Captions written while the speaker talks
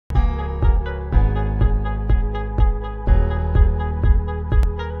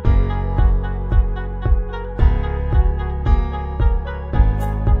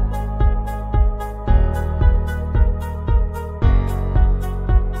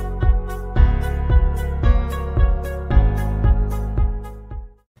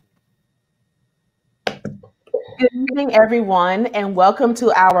evening, everyone, and welcome to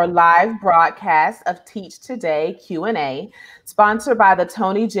our live broadcast of Teach Today Q&A, sponsored by the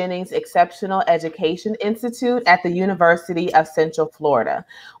Toni Jennings Exceptional Education Institute at the University of Central Florida.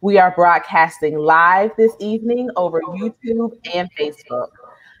 We are broadcasting live this evening over YouTube and Facebook.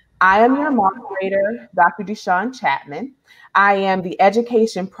 I am your moderator, Dr. Deshawn Chapman. I am the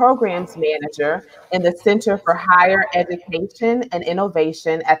Education Programs Manager in the Center for Higher Education and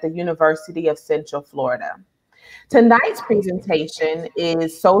Innovation at the University of Central Florida. Tonight's presentation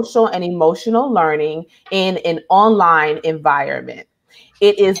is Social and Emotional Learning in an Online Environment.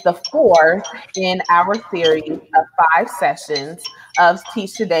 It is the fourth in our series of 5 sessions of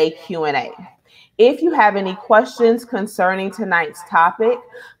Teach Today Q&A. If you have any questions concerning tonight's topic,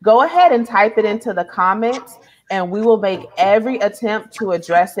 go ahead and type it into the comments, and we will make every attempt to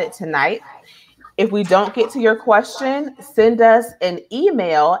address it tonight. If we don't get to your question, send us an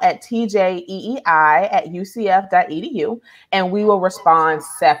email at tjeei@ucf.edu, and we will respond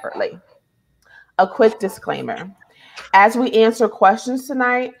separately. A quick disclaimer. As we answer questions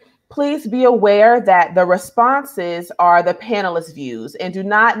tonight, please be aware that the responses are the panelists' views and do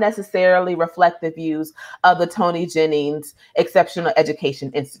not necessarily reflect the views of the Toni Jennings Exceptional Education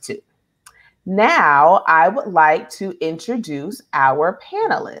Institute. Now, I would like to introduce our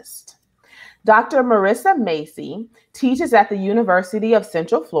panelists. Dr. Marissa Macy teaches at the University of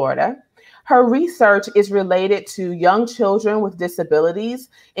Central Florida. Her research is related to young children with disabilities,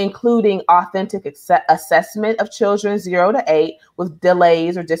 including authentic assessment of children 0 to 8 with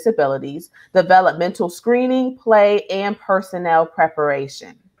delays or disabilities, developmental screening, play, and personnel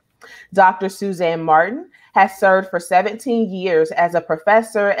preparation. Dr. Suzanne Martin has served for 17 years as a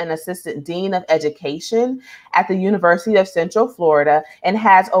professor and assistant dean of education at the University of Central Florida and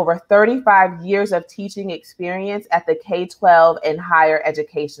has over 35 years of teaching experience at the K-12 and higher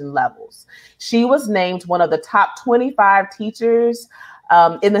education levels. She was named one of the top 25 teachers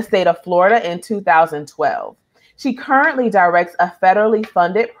in the state of Florida in 2012. She currently directs a federally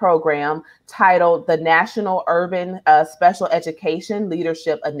funded program titled the National Urban Special Education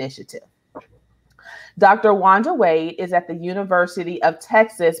Leadership Initiative. Dr. Wanda Wade is at the University of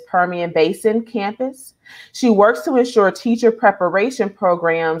Texas Permian Basin campus. She works to ensure teacher preparation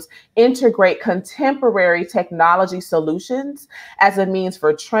programs integrate contemporary technology solutions as a means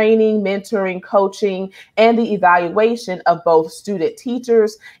for training, mentoring, coaching, and the evaluation of both student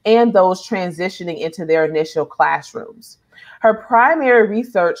teachers and those transitioning into their initial classrooms. Her primary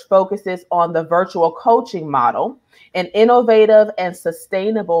research focuses on the virtual coaching model, an innovative and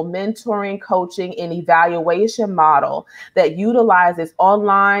sustainable mentoring, coaching, and evaluation model that utilizes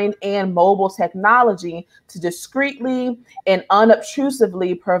online and mobile technology to discreetly and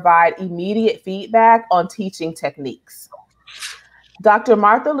unobtrusively provide immediate feedback on teaching techniques. Dr.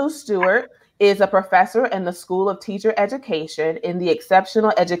 Martha Lou Stewart is a professor in the School of Teacher Education in the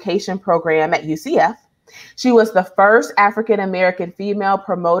Exceptional Education Program at UCF. She was the first African-American female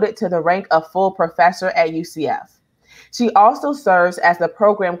promoted to the rank of full professor at UCF. She also serves as the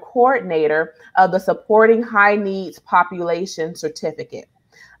program coordinator of the Supporting High Needs Population Certificate.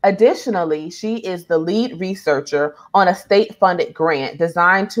 Additionally, she is the lead researcher on a state-funded grant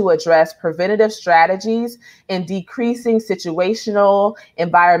designed to address preventative strategies in decreasing situational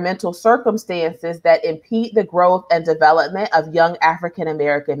environmental circumstances that impede the growth and development of young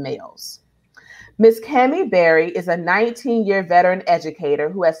African-American males. Ms. Cammie Berry is a 19-year veteran educator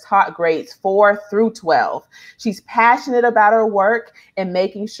who has taught grades 4 through 12. She's passionate about her work and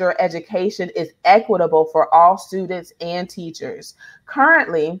making sure education is equitable for all students and teachers.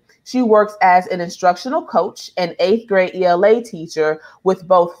 Currently, she works as an instructional coach and 8th grade ELA teacher with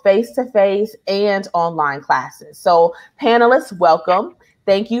both face-to-face and online classes. So panelists, welcome.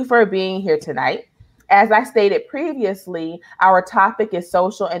 Thank you for being here tonight. As I stated previously, our topic is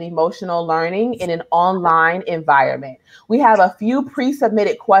social and emotional learning in an online environment. We have a few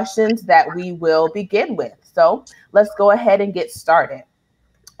pre-submitted questions that we will begin with. So let's go ahead and get started.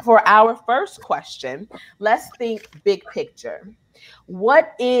 For our first question, let's think big picture.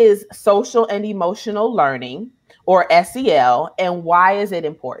 What is social and emotional learning, or SEL, and why is it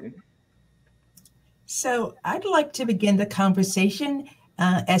important? So I'd like to begin the conversation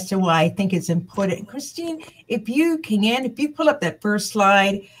as to why I think it's important. Christine, if you pull up that first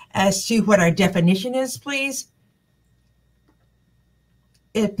slide as to what our definition is, please.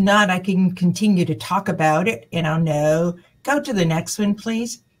 If not, I can continue to talk about it and I'll know. Go to the next one,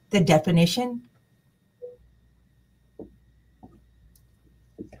 please. The definition.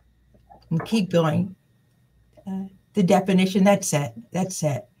 And keep going. The definition, that's it.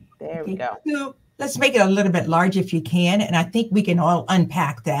 There we go. So let's make it a little bit large if you can, and I think we can all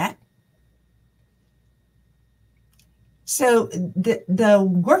unpack that. So the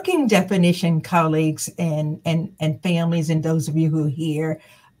working definition, colleagues and families, and those of you who hear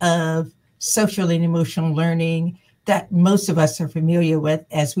of social and emotional learning that most of us are familiar with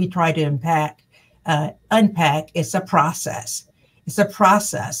as we try to unpack, it's a process. It's a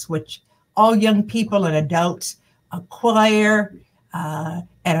process which all young people and adults acquire and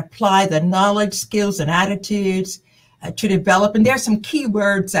apply the knowledge, skills, and attitudes to develop. And there are some key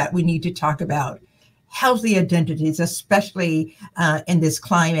words that we need to talk about. Healthy identities, especially in this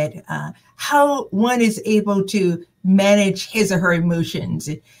climate, how one is able to manage his or her emotions,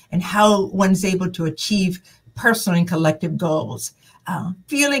 and how one's able to achieve personal and collective goals,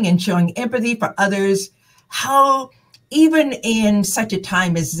 feeling and showing empathy for others, how even in such a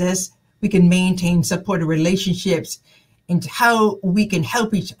time as this, we can maintain supportive relationships, and how we can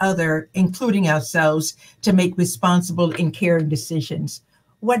help each other, including ourselves, to make responsible and caring decisions.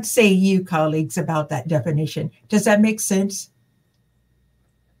 What say you, colleagues, about that definition? Does that make sense?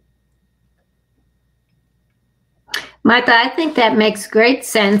 Micah, I think that makes great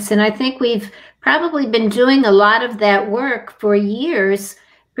sense. And I think we've probably been doing a lot of that work for years,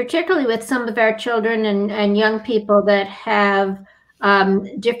 particularly with some of our children and young people that have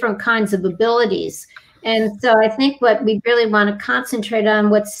different kinds of abilities. And so I think what we really want to concentrate on,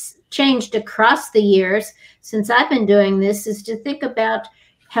 what's changed across the years since I've been doing this, is to think about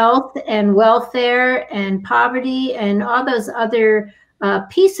health and welfare and poverty and all those other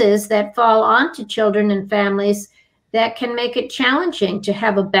pieces that fall onto children and families that can make it challenging to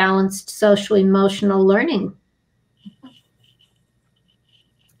have a balanced social emotional learning.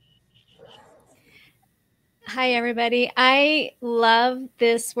 Hi, everybody. I love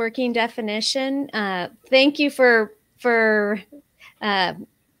this working definition. Thank you for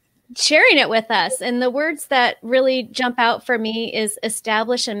sharing it with us. And the words that really jump out for me is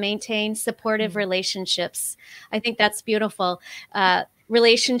establish and maintain supportive relationships. I think that's beautiful.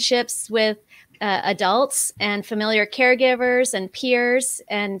 Relationships with adults and familiar caregivers and peers,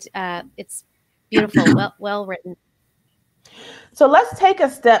 and it's beautiful, well written. So let's take a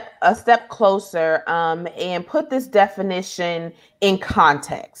step closer and put this definition in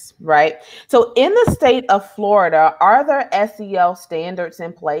context, right? So in the state of Florida, are there SEL standards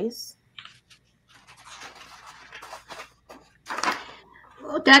in place?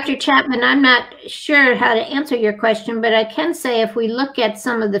 Well, Dr. Chapman, I'm not sure how to answer your question, but I can say if we look at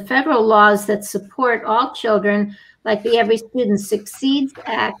some of the federal laws that support all children, like the Every Student Succeeds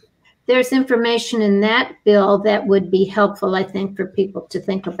Act, there's information in that bill that would be helpful, I think, for people to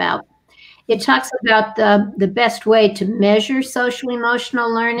think about. It talks about the best way to measure social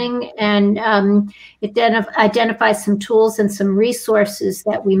emotional learning, and it identifies some tools and some resources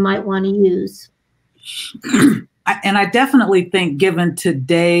that we might want to use. And I definitely think, given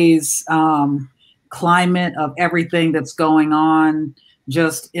today's climate of everything that's going on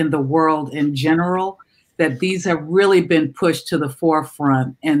just in the world in general, that these have really been pushed to the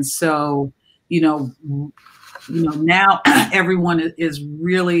forefront. And so, now everyone is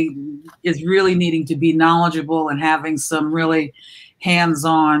really needing to be knowledgeable and having some really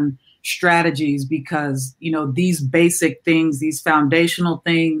hands-on strategies, because, these basic things, these foundational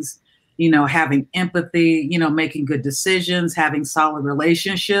things, having empathy, making good decisions, having solid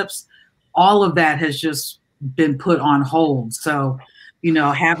relationships, all of that has just been put on hold. So,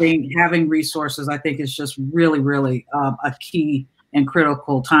 having resources, I think, is just really, really a key and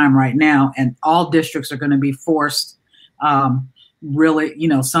critical time right now. And all districts are going to be forced,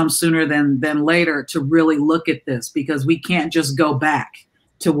 really, some sooner than later, to really look at this, because we can't just go back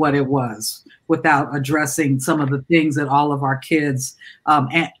to what it was without addressing some of the things that all of our kids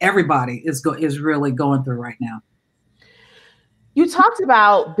and everybody is really going through right now. You talked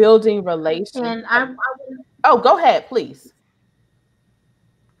about building relationships. And oh, go ahead, please.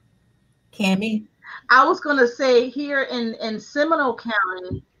 Cammie? I was going to say, here in Seminole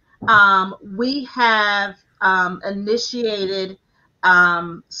County, we have initiated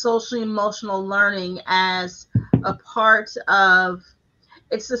social emotional learning as a part of,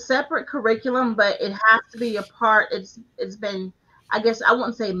 it's a separate curriculum, but it has to be a part. It's been, I guess, I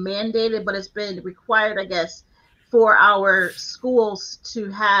wouldn't say mandated, but it's been required, I guess, for our schools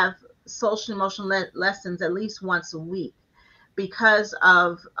to have social emotional lessons at least once a week, because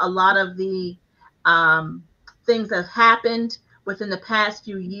of a lot of the things that have happened within the past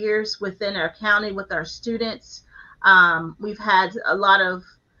few years within our county with our students. We've had,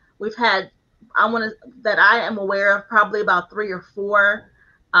 that I am aware of, probably about 3 or 4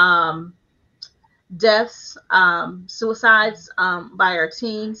 deaths, suicides by our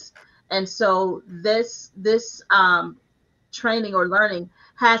teens. And so this training or learning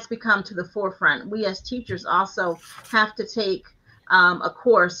has become to the forefront. We as teachers also have to take a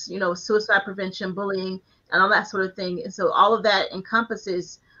course, suicide prevention, bullying, and all that sort of thing. And so all of that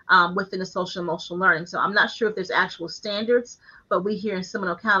encompasses within the social emotional learning. So I'm not sure if there's actual standards, but we here in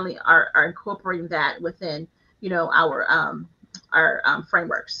Seminole County are incorporating that within, our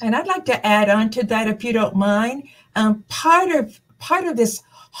frameworks. And I'd like to add on to that, if you don't mind. Part of this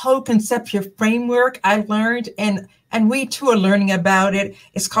whole conceptual framework I learned, and we too are learning about it.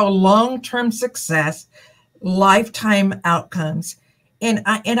 It's called long-term success, lifetime outcomes. And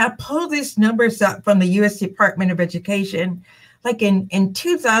I pulled these numbers up from the U.S. Department of Education. Like in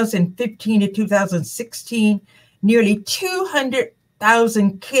 2015 to 2016, nearly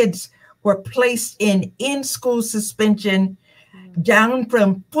 200,000 kids were placed in in-school suspension, down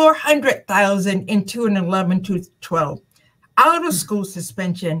from 400,000 in 2011 to 12. Out of school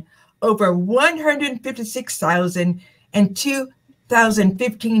suspension, over 156,000 in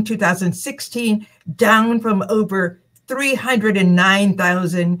 2015, 2016, down from over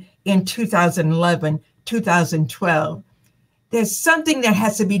 309,000 in 2011, 2012. There's something that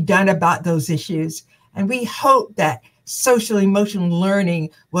has to be done about those issues. And we hope that social emotional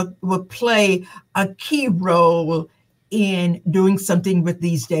learning will play a key role in doing something with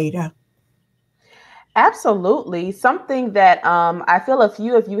these data. Absolutely. Something that I feel a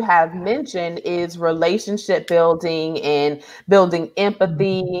few of you have mentioned is relationship building and building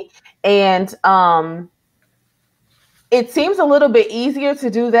empathy. And it seems a little bit easier to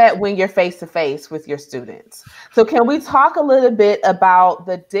do that when you're face to face with your students. So can we talk a little bit about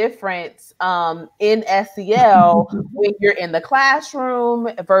the difference in SEL when you're in the classroom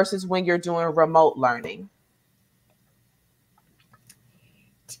versus when you're doing remote learning?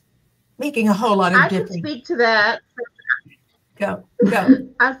 Making a whole lot of difference. I can speak to that. Go.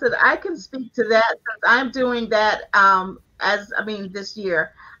 I said I can speak to that since I'm doing that this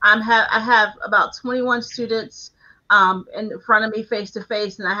year. I have about 21 students in front of me face to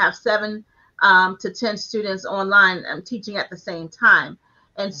face, and I have 7 to 10 students online. I'm teaching at the same time.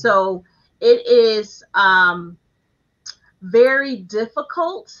 And so it is very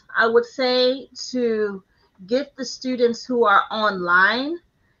difficult, I would say, to get the students who are online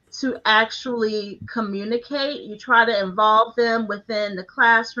to actually communicate. You try to involve them within the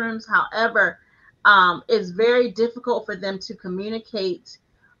classrooms. However, it's very difficult for them to communicate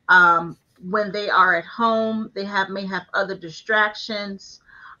when they are at home. They may have other distractions.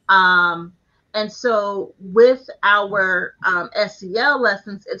 And so with our SEL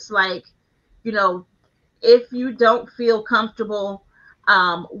lessons, it's like, if you don't feel comfortable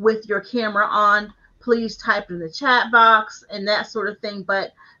with your camera on, please type in the chat box and that sort of thing.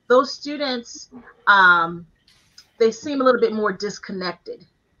 But those students, they seem a little bit more disconnected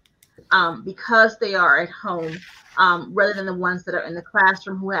because they are at home rather than the ones that are in the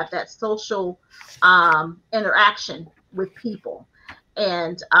classroom who have that social interaction with people.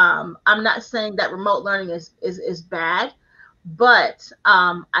 And I'm not saying that remote learning is bad, but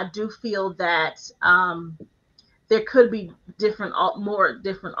I do feel that there could be more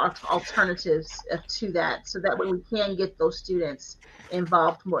different alternatives to that, so that way we can get those students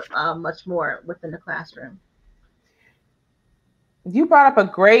involved much more within the classroom. You brought up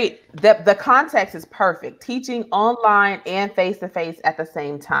the context is perfect. Teaching online and face-to-face at the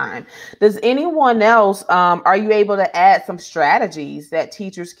same time. Does anyone else, are you able to add some strategies that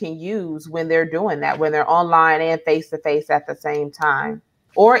teachers can use when they're doing that, when they're online and face-to-face at the same time,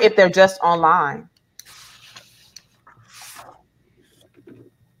 or if they're just online?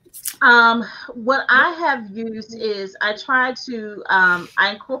 What I have used is I try to,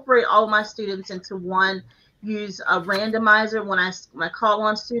 I incorporate all my students into one, use a randomizer when I call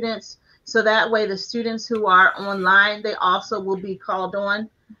on students. So that way the students who are online, they also will be called on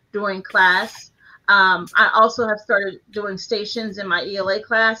during class. I also have started doing stations in my ELA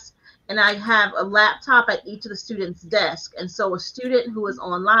class, and I have a laptop at each of the students' desk. And so a student who is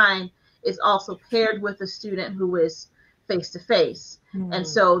online is also paired with a student who is face-to-face. And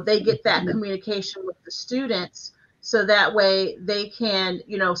so they get that communication with the students, so that way they can,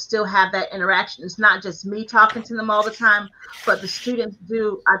 still have that interaction. It's not just me talking to them all the time, but the students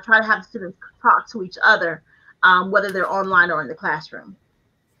do. I try to have the students talk to each other, whether they're online or in the classroom.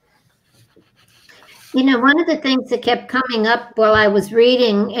 One of the things that kept coming up while I was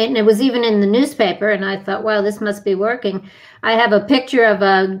reading, and it was even in the newspaper, and I thought, wow, this must be working. I have a picture of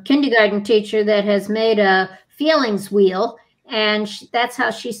a kindergarten teacher that has made a feelings wheel, and that's how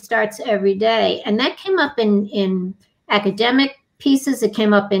she starts every day. And that came up in academic pieces. It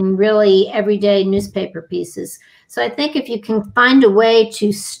came up in really everyday newspaper pieces. So I think if you can find a way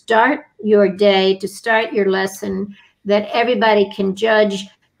to start your day, to start your lesson, that everybody can judge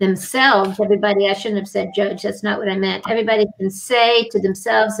themselves. Everybody, I shouldn't have said judge, that's not what I meant. Everybody can say to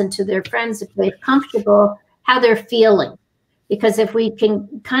themselves and to their friends, if they're comfortable, how they're feeling. Because if we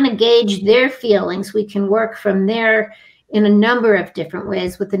can kind of gauge their feelings, we can work from there in a number of different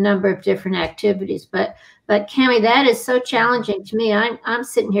ways with a number of different activities. But Cami, that is so challenging to me. I'm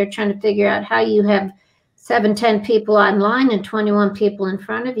sitting here trying to figure out how you have 7, 10 people online and 21 people in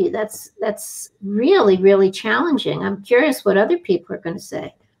front of you. That's really, really challenging. I'm curious what other people are going to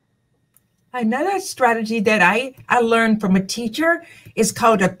say. Another strategy that I learned from a teacher is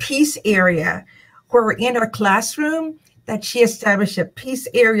called a peace area, where in our classroom that she established a peace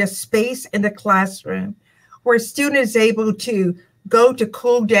area space in the classroom where a student is able to go to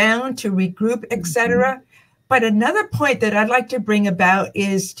cool down, to regroup, etc. But another point that I'd like to bring about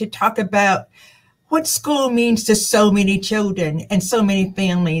is to talk about what school means to so many children and so many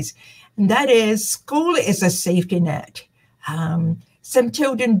families. And that is, school is a safety net. Some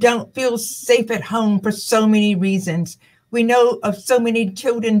children don't feel safe at home for so many reasons. We know of so many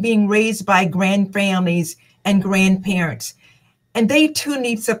children being raised by grandfamilies and grandparents, and they too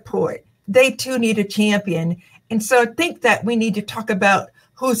need support. They too need a champion. And so I think that we need to talk about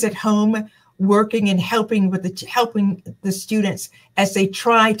who's at home working and helping the students as they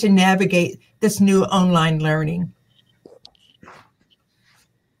try to navigate this new online learning.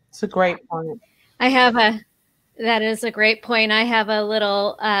 It's a great point. That is a great point. I have a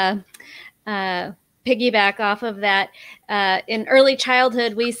little piggyback off of that. In early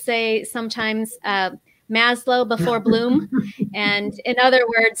childhood, we say sometimes Maslow before Bloom. And in other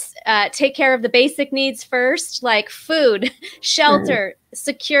words, take care of the basic needs first, like food, shelter,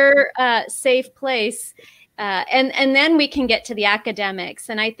 secure, safe place. And then we can get to the academics.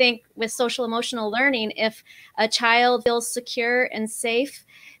 And I think with social emotional learning, if a child feels secure and safe,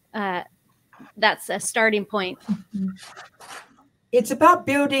 that's a starting point. It's about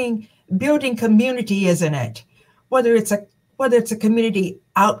building community, isn't it? Whether it's a community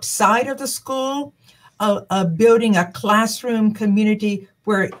outside of the school, building a classroom community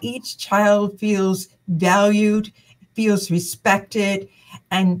where each child feels valued, feels respected,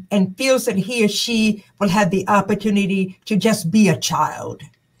 and feels that he or she will have the opportunity to just be a child.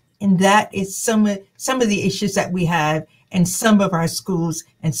 And that is some of the issues that we have in some of our schools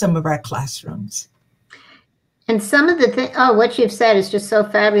and some of our classrooms. And some of the what you've said is just so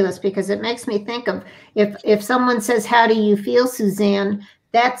fabulous, because it makes me think of if someone says, "How do you feel, Suzanne?"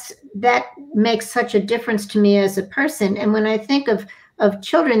 That makes such a difference to me as a person. And when I think of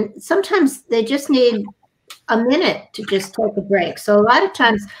children, sometimes they just need a minute to just take a break. So a lot of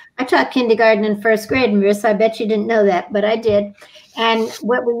times I taught kindergarten and first grade, Marissa, I bet you didn't know that, but I did. And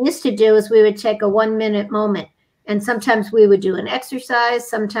what we used to do is we would take a 1-minute moment. And sometimes we would do an exercise.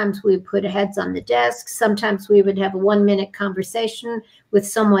 Sometimes we put heads on the desk. Sometimes we would have a 1-minute conversation with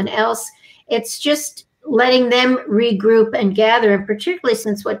someone else. It's just letting them regroup and gather. And particularly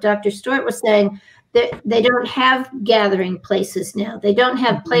since what Dr. Stewart was saying, that they don't have gathering places now. They don't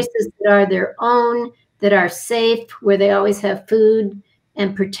have places that are their own, that are safe, where they always have food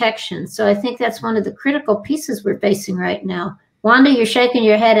and protection. So I think that's one of the critical pieces we're facing right now. Wanda, you're shaking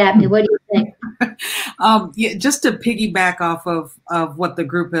your head at me. What do you think? Yeah, just to piggyback off of what the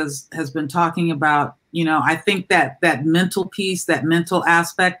group has been talking about, I think that mental piece, that mental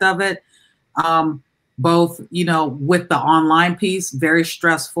aspect of it, both, with the online piece, very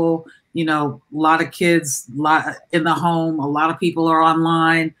stressful, a lot of kids in the home, a lot of people are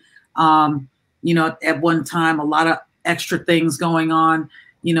online, at one time, a lot of extra things going on,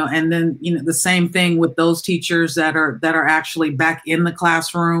 and then, the same thing with those teachers that are actually back in the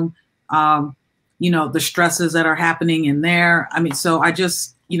classroom, the stresses that are happening in there. I mean, so I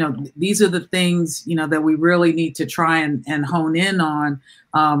just, these are the things, that we really need to try and hone in on,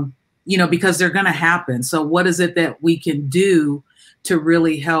 because they're going to happen. So what is it that we can do to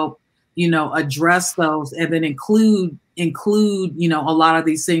really help, address those, and then include, a lot of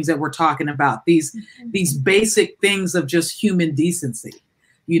these things that we're talking about, these basic things of just human decency,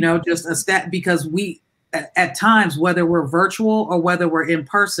 just a because we, at times, whether we're virtual or whether we're in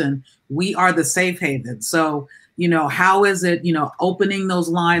person, we are the safe haven. So, how is it, opening those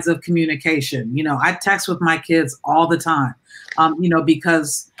lines of communication? I text with my kids all the time,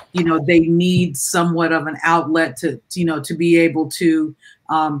 because, they need somewhat of an outlet to be able to,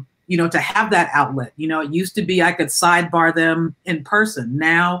 to have that outlet. It used to be I could sidebar them in person.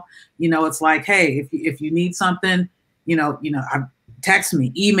 Now, it's like, hey, if you need something, text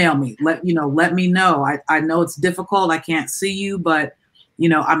me, email me, let me know. I know it's difficult. I can't see you, but,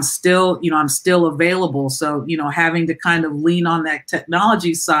 I'm still available. So, having to kind of lean on that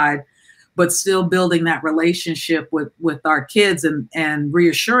technology side, but still building that relationship with our kids and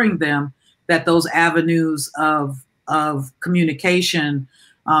reassuring them that those avenues of communication,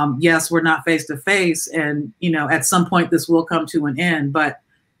 yes, we're not face to face, and at some point this will come to an end, but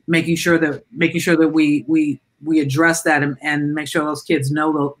making sure that we address that and make sure those kids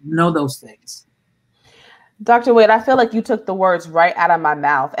know those things. Dr. Wade, I feel like you took the words right out of my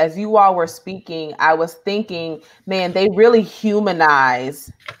mouth. As you all were speaking, I was thinking, man, they really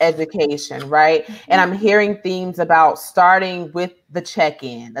humanize education, right? And I'm hearing themes about starting with the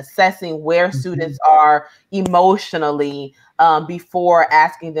check-in, assessing where students are emotionally before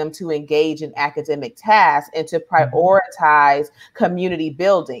asking them to engage in academic tasks, and to prioritize community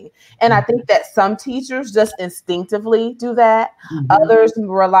building. And I think that some teachers just instinctively do that. Others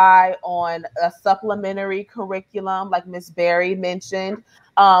rely on a supplementary curriculum, like Ms. Berry mentioned.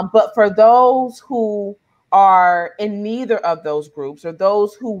 But for those who are in neither of those groups, or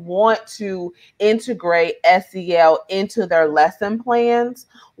those who want to integrate SEL into their lesson plans,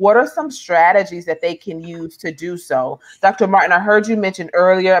 what are some strategies that they can use to do so? Dr. Martin, I heard you mention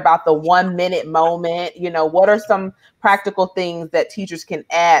earlier about the 1 minute moment. What are some practical things that teachers can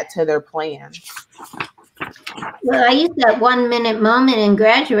add to their plan? Well, I use that 1 minute moment in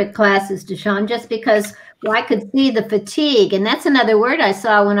graduate classes, Deshawn, just because I could see the fatigue. And that's another word I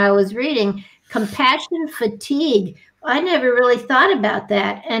saw when I was reading, compassion fatigue. I never really thought about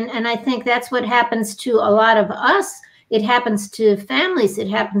that. And I think that's what happens to a lot of us. It happens to families. It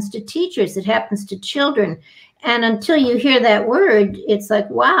happens to teachers. It happens to children. And until you hear that word, it's like,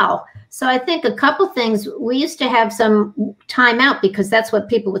 wow. So I think a couple things. We used to have some timeout, because that's what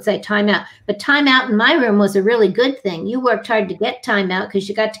people would say, timeout. But timeout in my room was a really good thing. You worked hard to get timeout because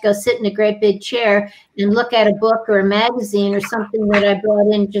you got to go sit in a great big chair and look at a book or a magazine or something that I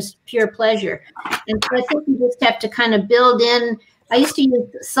brought in, just pure pleasure. And so I think you just have to kind of build in. I used to use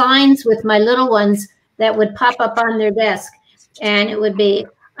signs with my little ones that would pop up on their desk, and it would be,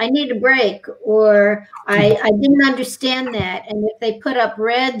 I need a break, or I didn't understand that. And if they put up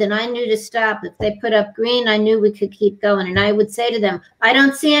red, then I knew to stop. If they put up green, I knew we could keep going. And I would say to them, I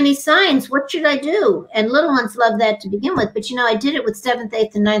don't see any signs. What should I do? And little ones love that to begin with. But, I did it with 7th,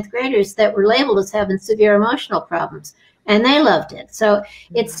 8th, and 9th graders that were labeled as having severe emotional problems, and they loved it. So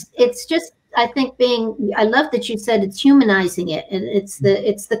it's just, I think I love that you said it's humanizing it. And it's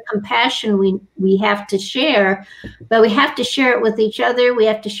the compassion we have to share, but we have to share it with each other. We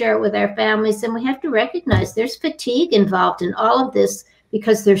have to share it with our families, and we have to recognize there's fatigue involved in all of this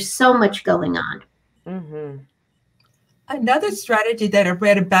because there's so much going on. Another strategy that I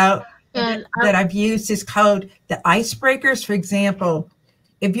read about and that I've used is called the icebreakers. For example,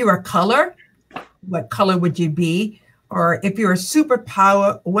 if you're a color, what color would you be? Or if you're a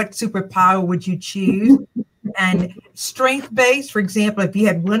superpower, what superpower would you choose? And strength-based, for example, if you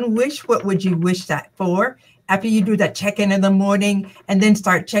had one wish, what would you wish that for? After you do that check-in in the morning, and then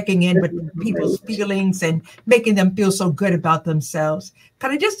start checking in with people's feelings and making them feel so good about themselves.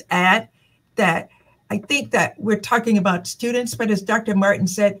 Can I just add that I think that we're talking about students, but as Dr. Martin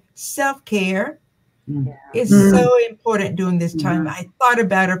said, self-care is so important during this time. I thought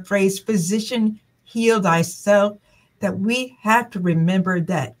about a phrase, physician, heal thyself. That we have to remember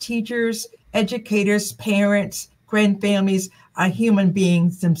that teachers, educators, parents, grandfamilies are human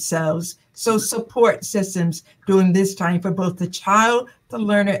beings themselves. So support systems during this time for both the child, the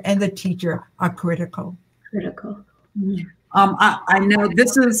learner, and the teacher are critical. I know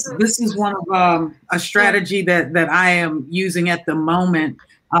this is one of a strategy that I am using at the moment,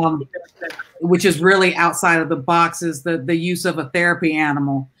 which is really outside of the box, is the use of a therapy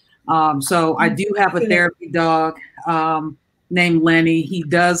animal. So I do have a therapy dog named Lenny. He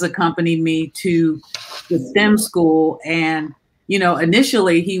does accompany me to the STEM school, and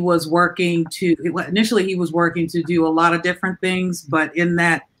initially he was working to do a lot of different things, but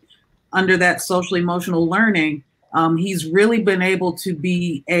under that social emotional learning, he's really been able to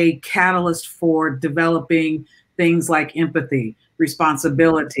be a catalyst for developing things like empathy,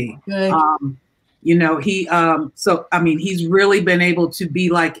 responsibility. He's really been able to be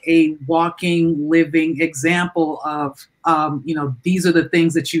like a walking, living example of, these are the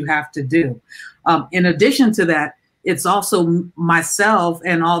things that you have to do. In addition to that, it's also myself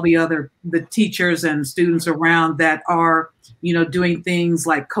and all the teachers and students around that are, doing things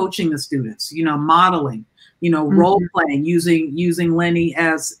like coaching the students, modeling, role playing, using Lenny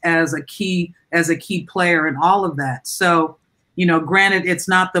as a key player and all of that. So, granted, it's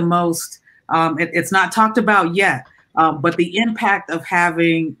not the most, it's not talked about yet, but the impact of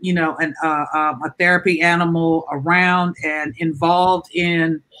having, a therapy animal around and involved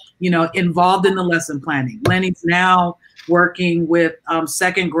in the lesson planning. Lenny's now working with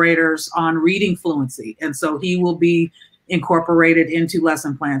second graders on reading fluency. And so he will be incorporated into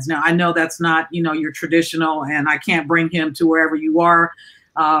lesson plans. Now, I know that's not, your traditional, and I can't bring him to wherever you are.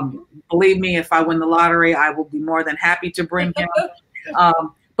 Believe me, if I win the lottery, I will be more than happy to bring him.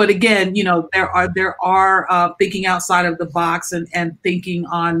 But again, there are thinking outside of the box and thinking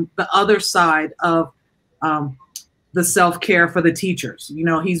on the other side of the self-care for the teachers.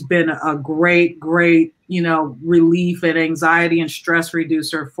 He's been a great, relief and anxiety and stress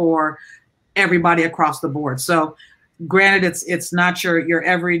reducer for everybody across the board. So granted, it's not your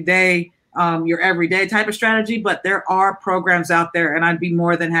everyday type of strategy, but there are programs out there, and I'd be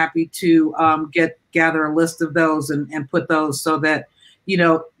more than happy to gather a list of those and put those so that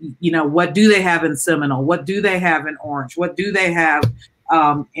what do they have in Seminole? What do they have in Orange? What do they have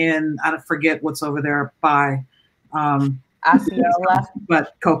in, I forget what's over there by Osceola,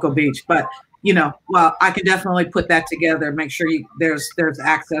 but Cocoa Beach. But well, I can definitely put that together. Make sure there's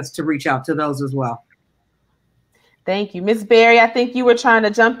access to reach out to those as well. Thank you, Ms. Berry. I think you were trying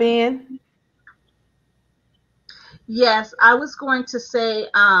to jump in. Yes, I was going to say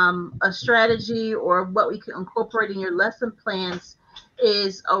a strategy or what we can incorporate in your lesson plans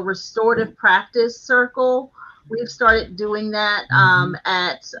is a restorative practice circle. We've started doing that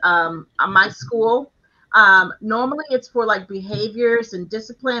at my school. Normally it's for like behaviors and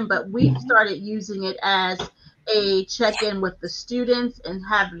discipline, but we've started using it as a check-in with the students and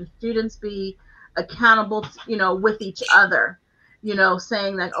having the students be accountable, with each other,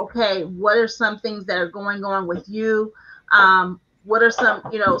 saying like, okay, what are some things that are going on with you? What are some,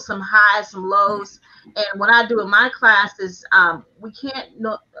 some highs, some lows? And what I do in my classes, we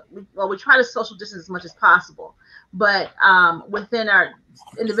try to social distance as much as possible, but within our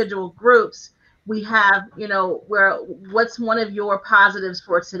individual groups, we have, what's one of your positives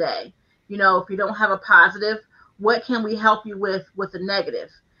for today? If you don't have a positive, what can we help you with a negative,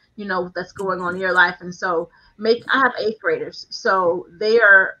 that's going on in your life? And so I have 8th graders, so they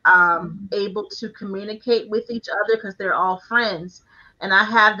are able to communicate with each other because they're all friends. And I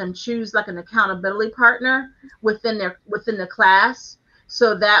have them choose like an accountability partner within the class.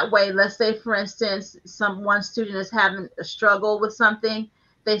 So that way, let's say, for instance, one student is having a struggle with something.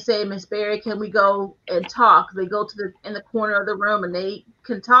 They say, Miss Berry, can we go and talk? They go in the corner of the room and they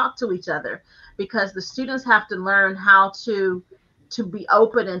can talk to each other, because the students have to learn how to be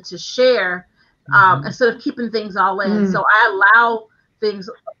open and to share instead of keeping things all in. So I allow things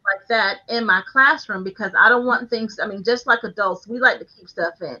like that in my classroom because I don't want things, just like adults, we like to keep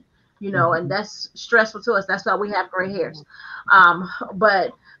stuff in, and that's stressful to us. That's why we have gray hairs.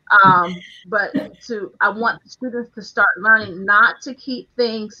 But I want the students to start learning not to keep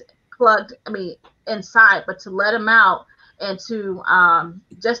things plugged, inside, but to let them out and to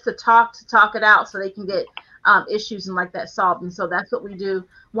just to talk it out so they can get issues and like that solved. And so that's what we do.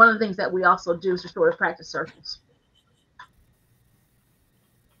 One of the things that we also do is restorative practice circles.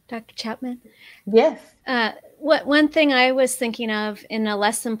 Dr. Chapman? Yes. One thing I was thinking of in a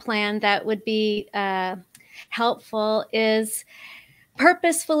lesson plan that would be helpful is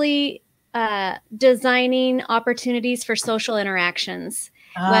purposefully designing opportunities for social interactions,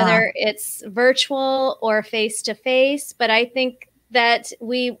 whether it's virtual or face-to-face. But I think that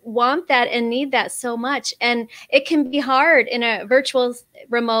we want that and need that so much. And it can be hard in a virtual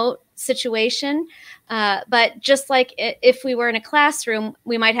remote situation. But just like if we were in a classroom,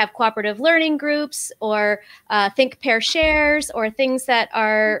 we might have cooperative learning groups or think, pair, shares, or things that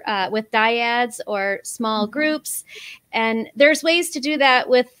are with dyads or small groups. And there's ways to do that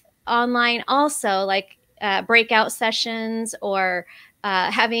with online also, like breakout sessions or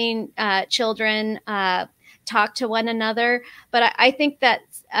having children talk to one another. But I think that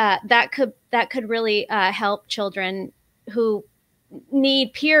that could really help children who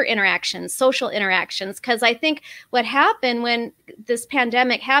need peer interactions, social interactions. Because I think what happened when this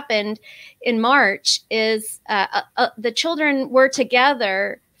pandemic happened in March is the children were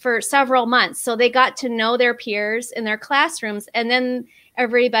together for several months. So they got to know their peers in their classrooms, and then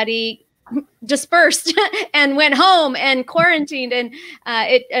everybody dispersed and went home and quarantined, and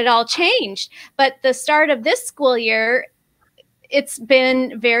it all changed. But the start of this school year, it's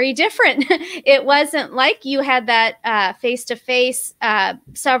been very different. It wasn't like you had that face-to-face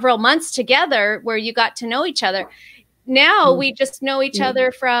several months together where you got to know each other. Now we just know each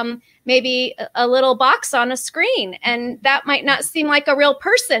other from maybe a little box on a screen, and that might not seem like a real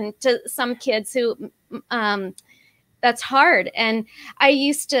person to some kids who that's hard. And I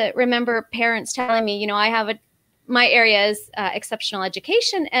used to remember parents telling me, my area is exceptional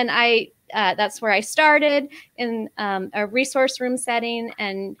education, and that's where I started in a resource room setting.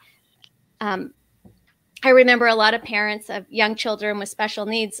 And I remember a lot of parents of young children with special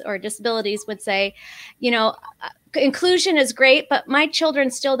needs or disabilities would say, inclusion is great, but my children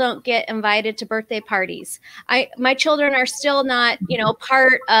still don't get invited to birthday parties. My children are still not,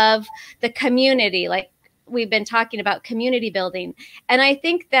 part of the community, like we've been talking about community building. And I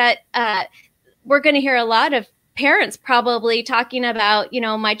think that we're going to hear a lot of parents probably talking about,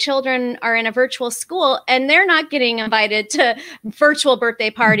 my children are in a virtual school and they're not getting invited to virtual birthday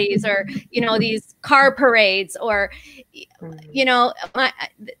parties or, these car parades or,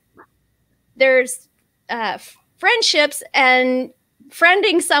 there's friendships and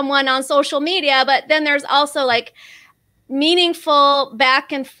friending someone on social media, but then there's also like meaningful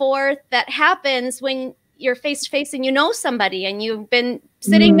back and forth that happens when you're face to face and somebody and you've been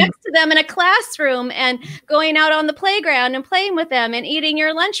sitting next to them in a classroom and going out on the playground and playing with them and eating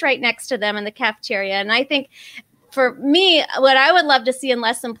your lunch right next to them in the cafeteria. And I think for me, what I would love to see in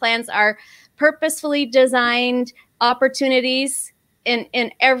lesson plans are purposefully designed opportunities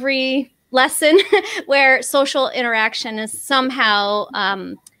in every lesson where social interaction is somehow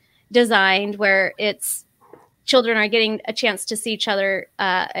designed, where it's children are getting a chance to see each other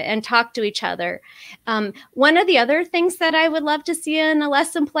and talk to each other. One of the other things that I would love to see in a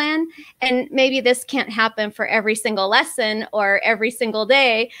lesson plan, and maybe this can't happen for every single lesson or every single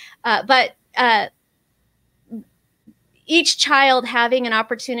day, but each child having an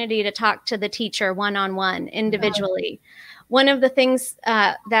opportunity to talk to the teacher one-on-one individually. One of the things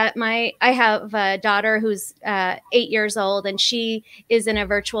that I have a daughter who's 8 years old, and she is in a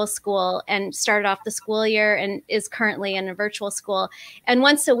virtual school and started off the school year and is currently in a virtual school. And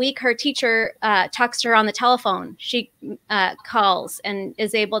once a week, her teacher talks to her on the telephone. She calls and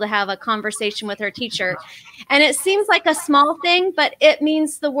is able to have a conversation with her teacher. And it seems like a small thing, but it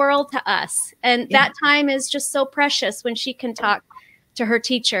means the world to us. And that time is just so precious when she can talk to her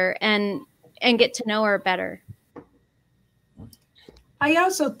teacher and get to know her better. I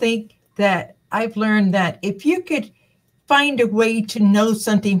also think that I've learned that if you could find a way to know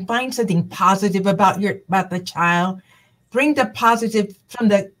something, find something positive about the child, bring the positive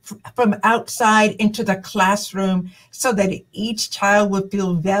from outside into the classroom so that each child would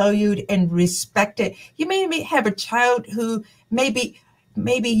feel valued and respected. You may have a child who maybe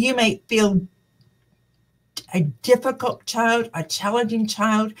you may feel a difficult child, a challenging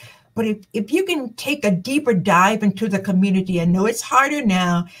child. But if you can take a deeper dive into the community, I know it's harder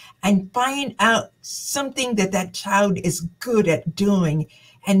now, and find out something that child is good at doing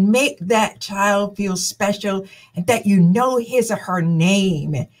and make that child feel special, and that his or her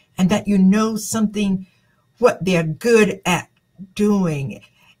name, and that something, what they're good at doing.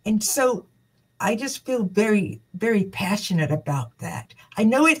 And so I just feel very, very passionate about that. I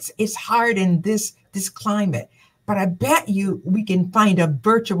know it's hard in this climate, but I bet we can find a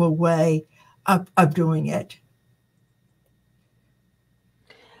virtual way of doing it.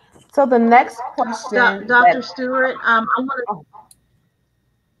 So the next question, Dr. Stewart, I want to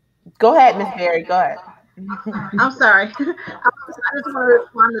go ahead, Ms. Berry. Go ahead. I'm sorry. I just want to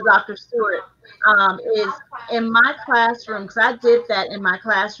respond to Dr. Stewart. Is in my classroom, because I did that in my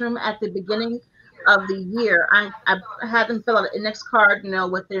classroom at the beginning of the year. I had them fill out an index card,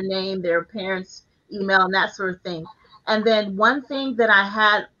 with their name, their parents' email, and that sort of thing. And then one thing that I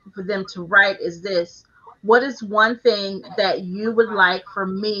had for them to write is this: what is one thing that you would like for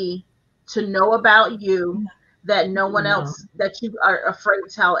me to know about you that no one else, that you are afraid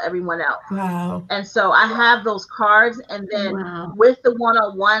to tell everyone else? Wow. And so I have those cards. And then with the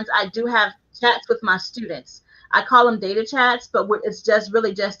one-on-ones, I do have chats with my students. I call them data chats, but it's just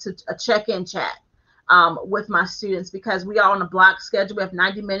really just a check-in chat with my students, because we are on a block schedule. We have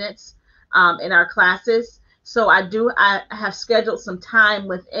 90 minutes in our classes. So I have scheduled some time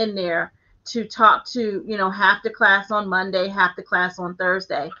within there to talk to, half the class on Monday, half the class on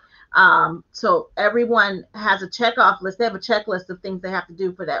Thursday. So everyone has a checkoff list. They have a checklist of things they have to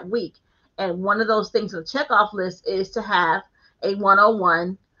do for that week. And one of those things on the checkoff list is to have a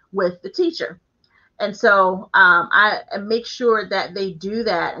one-on-one with the teacher. And so I make sure that they do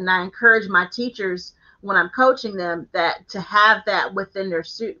that. And I encourage my teachers, when I'm coaching them, that to have that within their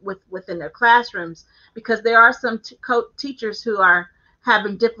classrooms, because there are some teachers who are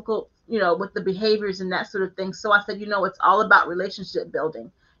having difficult, with the behaviors and that sort of thing. So I said, it's all about relationship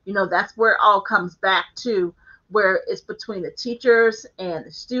building. That's where it all comes back to, where it's between the teachers and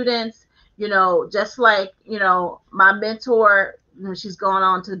the students. Just like, my mentor, she's gone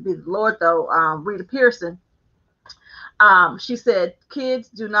on to be the Lord though, Rita Pearson. She said, kids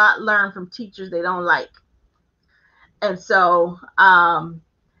do not learn from teachers they don't like. And so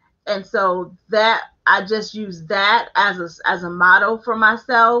that I just use that as a motto for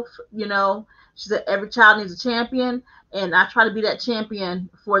myself, She said, every child needs a champion, and I try to be that champion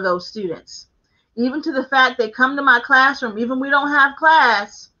for those students. Even to the fact they come to my classroom, even we don't have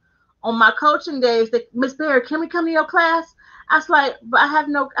class, on my coaching days, they, Miss Barry, can we come to your class? I was like, but I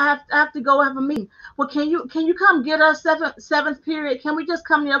have to go have a meeting. Well, can you come get us seventh period? Can we just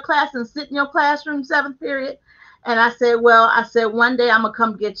come to your class and sit in your classroom seventh period? And I said, one day I'm gonna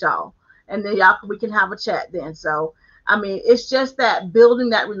come get y'all, and then we can have a chat then. So I mean, it's just that building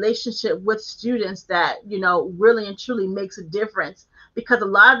that relationship with students that, you know, really and truly makes a difference, because a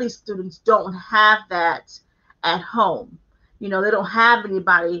lot of these students don't have that at home. You know, they don't have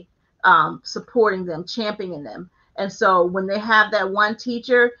anybody supporting them, championing them. And so when they have that one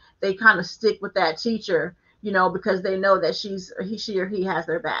teacher, they kind of stick with that teacher, you know, because they know that she or he has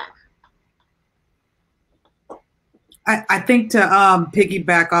their back. I think to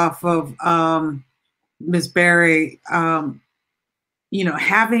piggyback off of Ms. Berry, you know,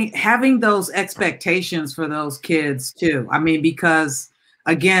 having those expectations for those kids too. I mean, because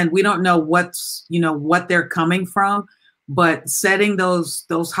again, we don't know what they're coming from, but setting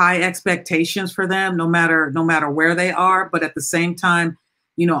those high expectations for them, no matter where they are, but at the same time,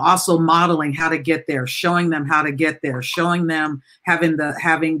 you know, also modeling how to get there, showing them how to get there, showing them having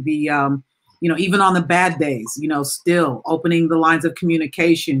the you know, even on the bad days, you know, still opening the lines of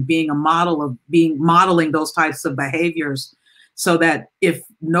communication, being a model of modeling those types of behaviors, so that if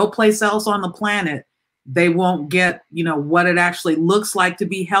no place else on the planet, they won't get, you know, what it actually looks like to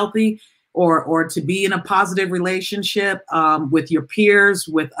be healthy or to be in a positive relationship with your peers,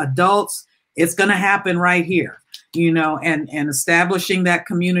 with adults. It's going to happen right here, you know, and establishing that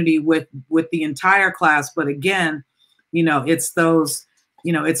community with the entire class. But again, you know, it's those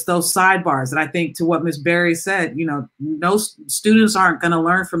sidebars. And I think to what Ms. Berry said, you know, no students aren't going to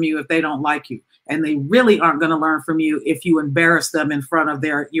learn from you if they don't like you. And they really aren't going to learn from you if you embarrass them in front of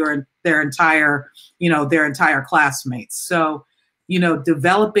their entire classmates. So, you know,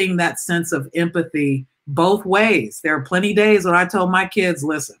 developing that sense of empathy both ways. There are plenty of days when I told my kids,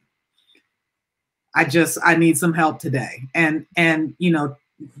 listen, I need some help today. And, you know,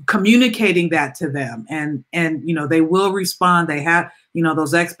 communicating that to them, and, you know, they will respond. They have, you know,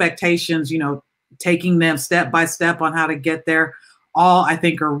 those expectations, you know, taking them step by step on how to get there, all I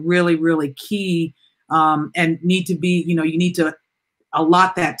think are really, really key, and need to be, you know, you need to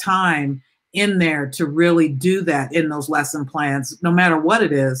allot that time in there to really do that in those lesson plans, no matter what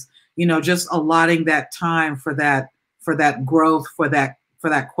it is, you know, just allotting that time for that growth, for that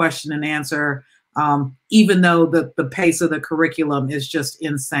question and answer, even though the pace of the curriculum is just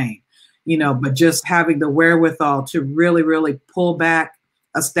insane, you know, but just having the wherewithal to really, really pull back,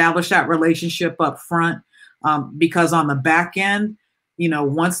 establish that relationship up front, because on the back end, you know,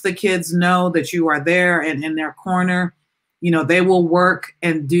 once the kids know that you are there and in their corner, you know, they will work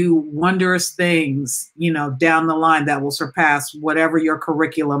and do wondrous things, you know, down the line that will surpass whatever your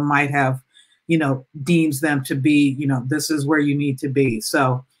curriculum might have, you know, deems them to be. You know, this is where you need to be.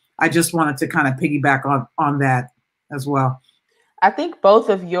 So I just wanted to kind of piggyback on that as well. I think both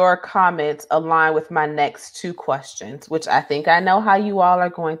of your comments align with my next two questions, which I think I know how you all are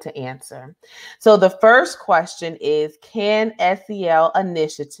going to answer. So the first question is, can SEL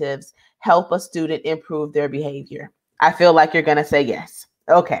initiatives help a student improve their behavior? I feel like you're going to say yes.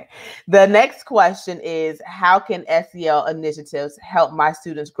 Okay. The next question is, how can SEL initiatives help my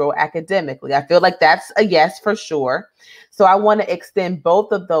students grow academically? I feel like that's a yes for sure. So I want to extend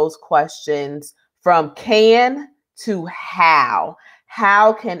both of those questions from can to how.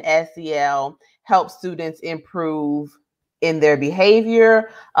 How can SEL help students improve in their behavior?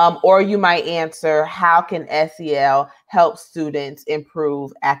 Or you might answer, how can SEL help students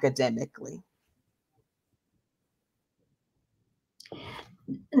improve academically?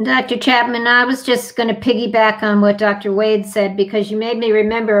 Dr. Chapman, I was just going to piggyback on what Dr. Wade said, because you made me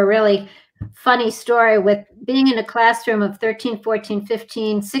remember a really funny story with being in a classroom of 13, 14,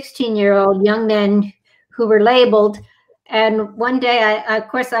 15, 16-year-old young men who were labeled. And one day, of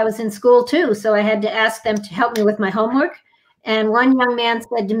course, I was in school too, so I had to ask them to help me with my homework. And one young man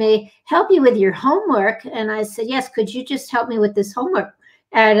said to me, help you with your homework? And I said, yes, could you just help me with this homework?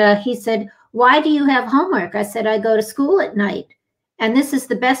 And he said, why do you have homework? I said, I go to school at night. And this is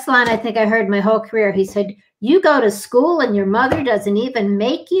the best line I think I heard my whole career. He said, you go to school and your mother doesn't even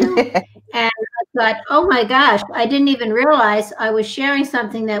make you? And I thought, oh my gosh, I didn't even realize I was sharing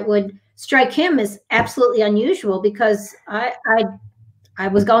something that would strike him as absolutely unusual, because I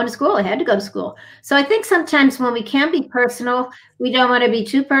was going to school. I had to go to school. So I think sometimes when we can be personal, we don't want to be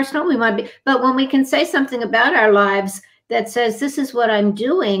too personal. We want to be, but when we can say something about our lives that says, this is what I'm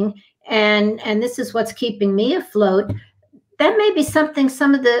doing, and this is what's keeping me afloat, that may be something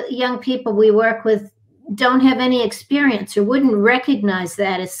some of the young people we work with don't have any experience or wouldn't recognize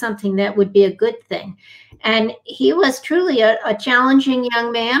that as something that would be a good thing. And he was truly a challenging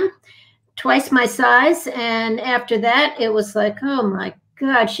young man, twice my size. And after that, it was like, oh my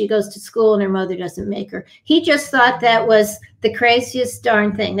God, she goes to school and her mother doesn't make her. He just thought that was the craziest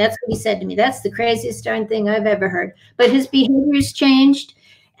darn thing. That's what he said to me. That's the craziest darn thing I've ever heard. But his behaviors changed.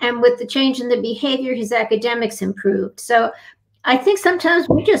 And with the change in the behavior, his academics improved. So I think sometimes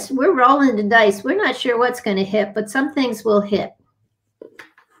we're rolling the dice. We're not sure what's going to hit, but some things will hit.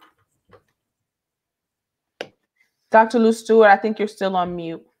 Dr. Lou Stewart, I think you're still on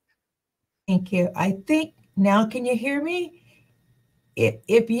mute. Thank you. I think now, can you hear me?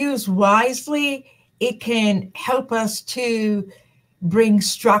 If used wisely, it can help us to bring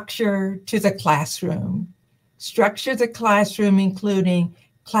structure to the classroom. Structure the classroom, including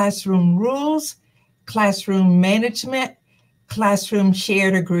classroom rules, classroom management, classroom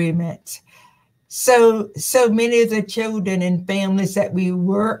shared agreements. So many of the children and families that we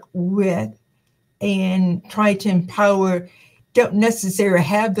work with and try to empower don't necessarily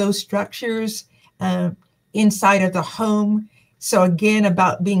have those structures inside of the home. So again,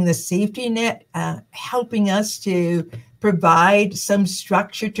 about being the safety net, helping us to provide some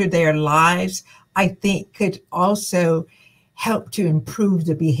structure to their lives, I think could also help to improve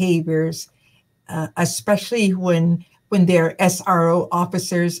the behaviors, especially when there are SRO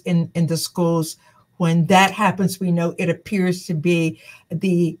officers in the schools. When that happens, we know it appears to be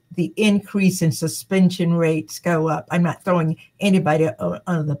the increase in suspension rates go up. I'm not throwing anybody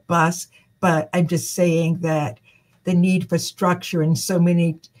on the bus, but I'm just saying that the need for structure in so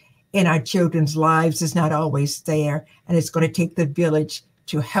many in our children's lives is not always there. And it's going to take the village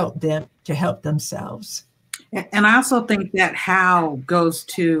to help them, to help themselves. And I also think that how goes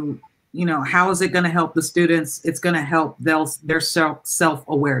to, how is it going to help the students? It's going to help their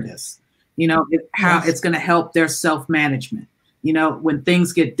self-awareness. How it's going to help their self-management. When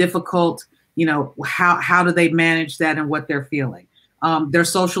things get difficult, how do they manage that and what they're feeling? Their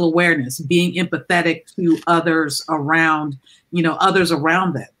social awareness, being empathetic to others around, others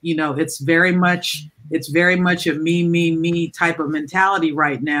around them. It's very much a me type of mentality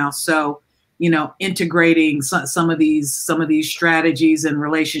right now. So, integrating some of these strategies and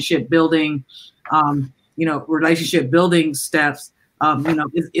relationship building steps,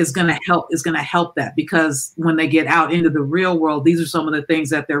 is going to help that, because when they get out into the real world, these are some of the things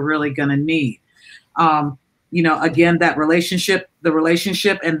that they're really going to need. Again, that relationship,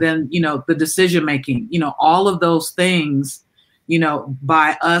 and then, the decision making, all of those things,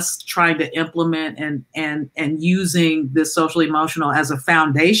 by us trying to implement and using this social emotional as a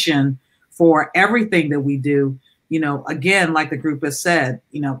foundation for everything that we do, again, like the group has said,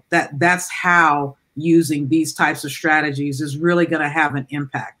 that's how using these types of strategies is really going to have an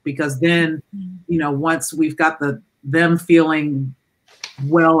impact, because then, once we've got them feeling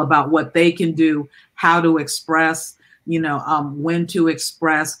well about what they can do, how to express, when to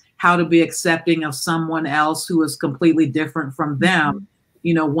express, how to be accepting of someone else who is completely different from them.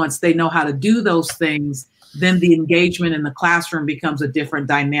 Once they know how to do those things, then the engagement in the classroom becomes a different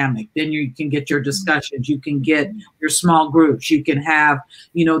dynamic. Then you can get your discussions, you can get your small groups, you can have,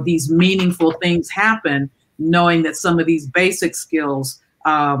 these meaningful things happen, knowing that some of these basic skills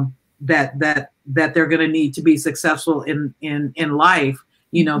that they're going to need to be successful in life,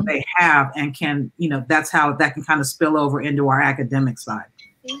 they have and can, that's how that can kind of spill over into our academic side.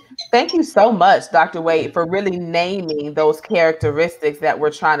 Thank you so much, Dr. Wade, for really naming those characteristics that we're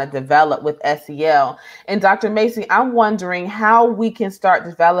trying to develop with SEL. And Dr. Macy, I'm wondering how we can start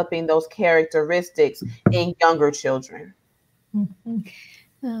developing those characteristics in younger children.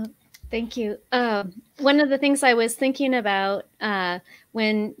 Thank you. One of the things I was thinking about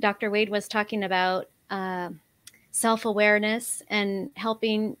when Dr. Wade was talking about self-awareness and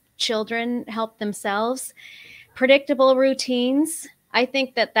helping children help themselves, predictable routines. I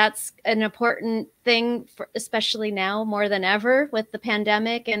think that that's an important thing, especially now more than ever with the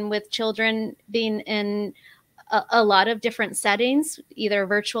pandemic and with children being in a lot of different settings, either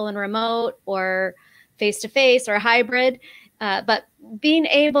virtual and remote or face-to-face or hybrid. But being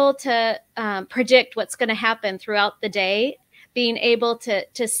able to predict what's going to happen throughout the day, being able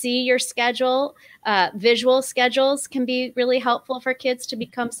to see your schedule, visual schedules can be really helpful for kids to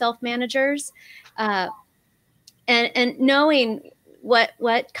become self-managers, and knowing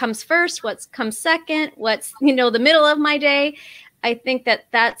what comes first, what comes second, what's, the middle of my day. I think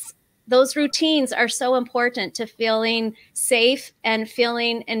those routines are so important to feeling safe and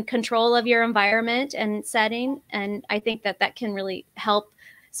feeling in control of your environment and setting. And I think that can really help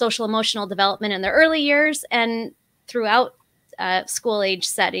social emotional development in the early years and throughout school age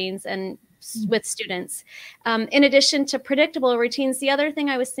settings and with students. In addition to predictable routines, the other thing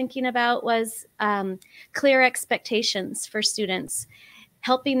I was thinking about was clear expectations for students,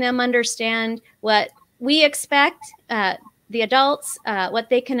 helping them understand what we expect, the adults, what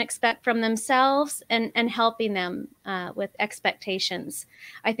they can expect from themselves, and helping them with expectations.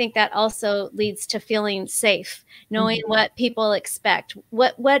 I think that also leads to feeling safe, knowing what people expect.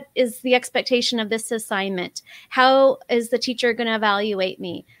 What is the expectation of this assignment? How is the teacher going to evaluate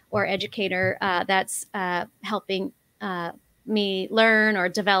me, or educator that's helping me learn or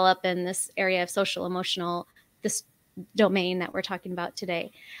develop in this area of social emotional, this domain that we're talking about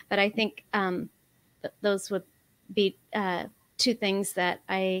today? But I think those would be two things that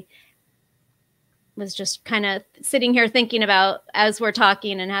I was just kind of sitting here thinking about as we're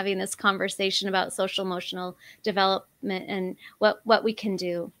talking and having this conversation about social emotional development and what we can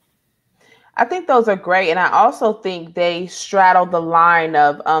do. I think those are great. And I also think they straddle the line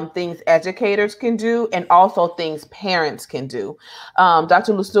of things educators can do and also things parents can do.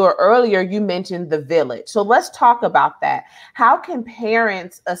 Dr. Lustur, earlier you mentioned the village. So let's talk about that. How can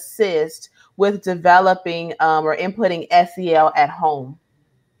parents assist with developing or inputting SEL at home?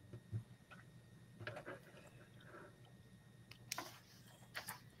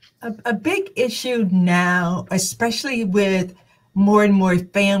 A big issue now, especially with more and more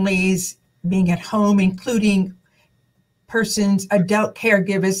families being at home, including persons, adult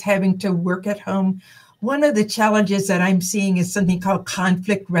caregivers having to work at home. One of the challenges that I'm seeing is something called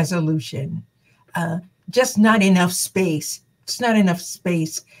conflict resolution. Just not enough space. It's not enough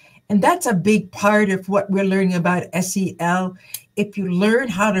space. And that's a big part of what we're learning about SEL. If you learn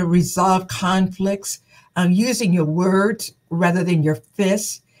how to resolve conflicts using your words rather than your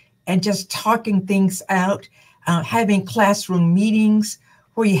fists, and just talking things out, having classroom meetings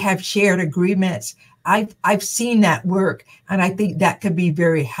where you have shared agreements. I've seen that work, and I think that could be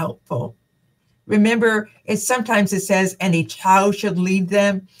very helpful. Remember, sometimes it says, and a child should lead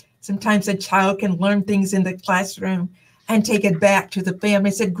them. Sometimes a child can learn things in the classroom and take it back to the family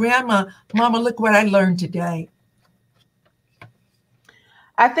and say, Grandma, Mama, look what I learned today.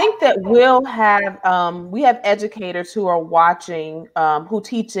 I think that we have educators who are watching, who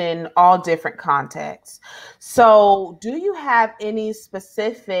teach in all different contexts. So do you have any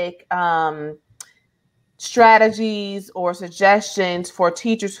specific strategies or suggestions for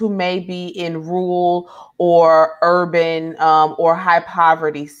teachers who may be in rural or urban or high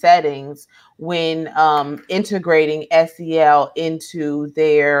poverty settings when integrating SEL into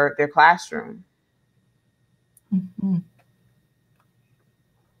their classroom? Mm-hmm.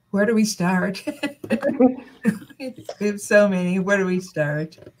 Where do we start? There's so many. Where do we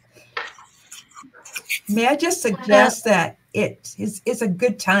start? May I just suggest that it's a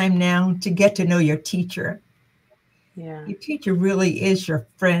good time now to get to know your teacher. Yeah. Your teacher really is your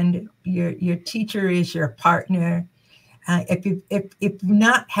friend. Your teacher is your partner. If you've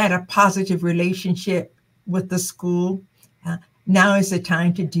not had a positive relationship with the school, now is the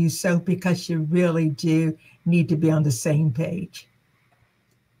time to do so, because you really do need to be on the same page.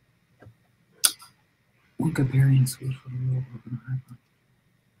 When comparing schools for the rural urban hybrid.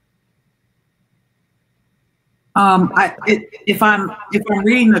 If I'm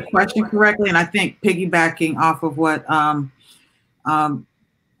reading the question correctly, and I think piggybacking off of what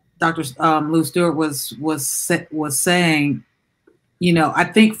Dr. Lou Stewart was saying, you know, I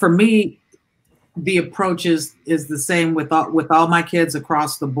think for me, the approach is the same with all my kids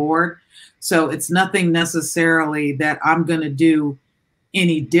across the board. So it's nothing necessarily that I'm going to do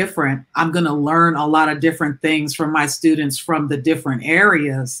any different. I'm going to learn a lot of different things from my students from the different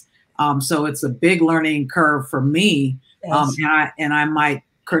areas. So it's a big learning curve for me. Yes. And I might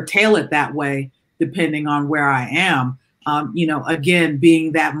curtail it that way depending on where I am. You know, again,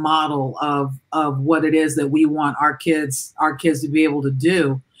 being that model of what it is that we want our kids to be able to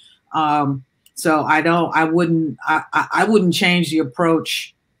do. So I wouldn't change the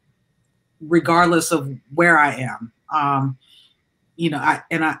approach regardless of where I am. You know,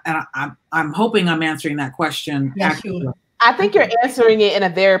 I'm hoping I'm answering that question. Yes, you are. I think you're answering it in a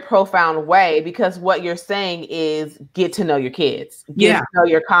very profound way, because what you're saying is get to know your kids, get to know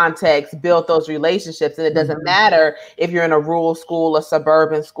your context, build those relationships. And it doesn't matter if you're in a rural school, a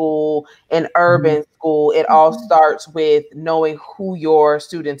suburban school, an urban school. It all starts with knowing who your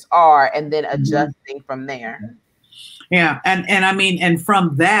students are and then adjusting from there. Yeah. And I mean, and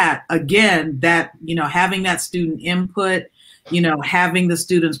from that, again, that, you know, having that student input, you know, having the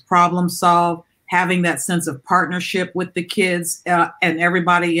students problem solve, having that sense of partnership with the kids and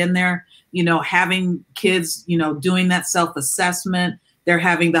everybody in there, you know, having kids, you know, doing that self-assessment, they're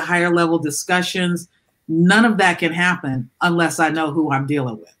having the higher level discussions, None of that can happen unless I know who I'm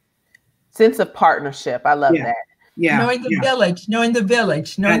dealing with. Sense of partnership. I love that. Yeah. Knowing the village, knowing the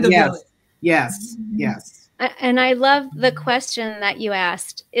village, knowing the village. Yes. Yes. And I love the question that you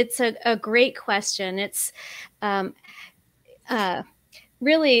asked. It's a great question. It's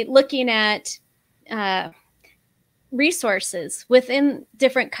really looking at resources within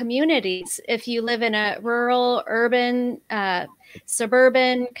different communities. If you live in a rural, urban,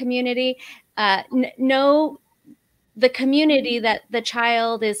 suburban community, know the community that the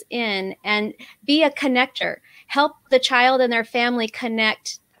child is in and be a connector. Help the child and their family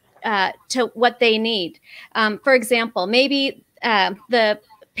connect to what they need. For example, maybe the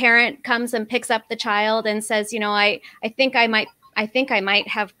parent comes and picks up the child and says, I think I might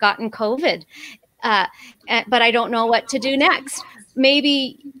have gotten COVID, but I don't know what to do next.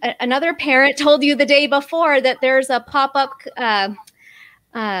 Maybe another parent told you the day before that there's a pop-up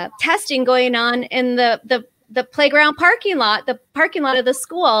testing going on in the playground parking lot, the parking lot of the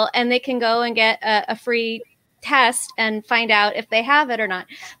school, and they can go and get a free test and find out if they have it or not.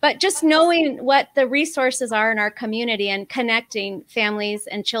 But just knowing what the resources are in our community and connecting families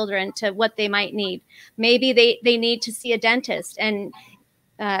and children to what they might need. Maybe they need to see a dentist, and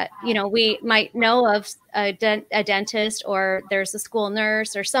we might know of a dentist, or there's a school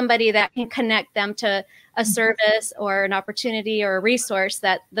nurse or somebody that can connect them to a service or an opportunity or a resource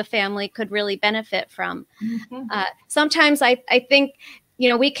that the family could really benefit from. Sometimes I think,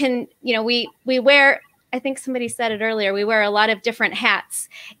 we can, we wear, I think somebody said it earlier, we wear a lot of different hats.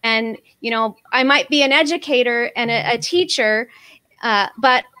 And, I might be an educator and a teacher,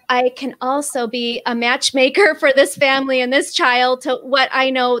 but I can also be a matchmaker for this family and this child to what I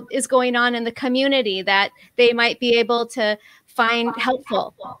know is going on in the community that they might be able to find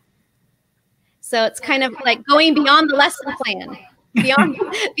helpful. So it's kind of like going beyond the lesson plan, beyond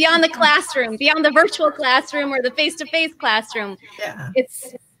the classroom, beyond the virtual classroom or the face-to-face classroom. Yeah.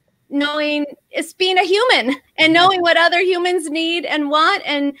 It's being a human and knowing what other humans need and want,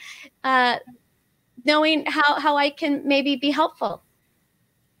 and knowing how I can maybe be helpful.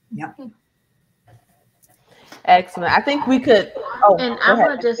 Yeah. Excellent. I think we could. And I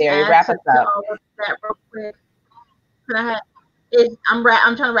want to just add to all of that real quick. I'm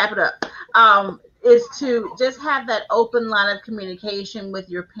trying to wrap it up. Is to just have that open line of communication with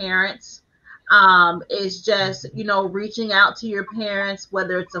your parents. Is just reaching out to your parents,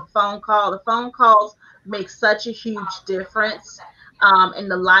 whether it's a phone call. The phone calls make such a huge difference in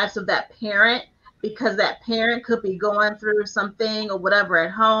the lives of that parent, because that parent could be going through something or whatever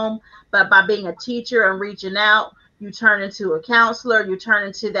at home, but by being a teacher and reaching out, you turn into a counselor, you turn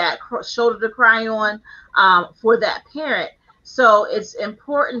into that shoulder to cry on for that parent. So it's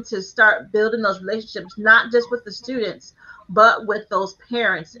important to start building those relationships, not just with the students, but with those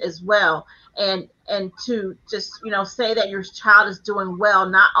parents as well. And to just, say that your child is doing well,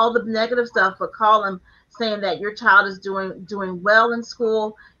 not all the negative stuff, but call them saying that your child is doing well in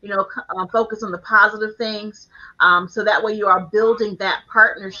school, focus on the positive things. So that way you are building that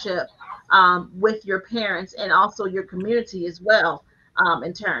partnership with your parents and also your community as well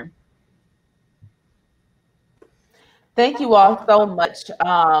in turn. Thank you all so much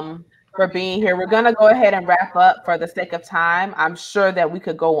for being here. We're going to go ahead and wrap up for the sake of time. I'm sure that we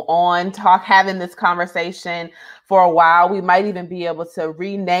could go on having this conversation for a while. We might even be able to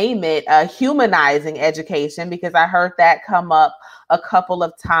rename it Humanizing Education, because I heard that come up a couple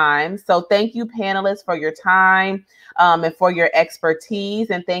of times. So thank you, panelists, for your time and for your expertise.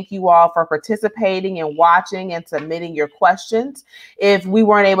 And thank you all for participating and watching and submitting your questions. If we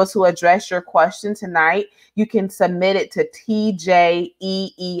weren't able to address your question tonight, you can submit it to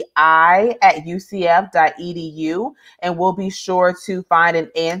tjeei@ucf.edu, and we'll be sure to find an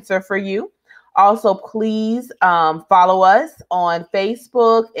answer for you. Also, please follow us on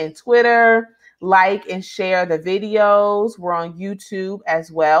Facebook and Twitter, like and share the videos. We're on YouTube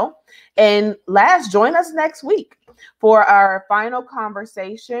as well. And last, join us next week for our final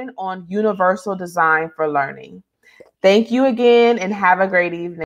conversation on universal design for learning. Thank you again, and have a great evening.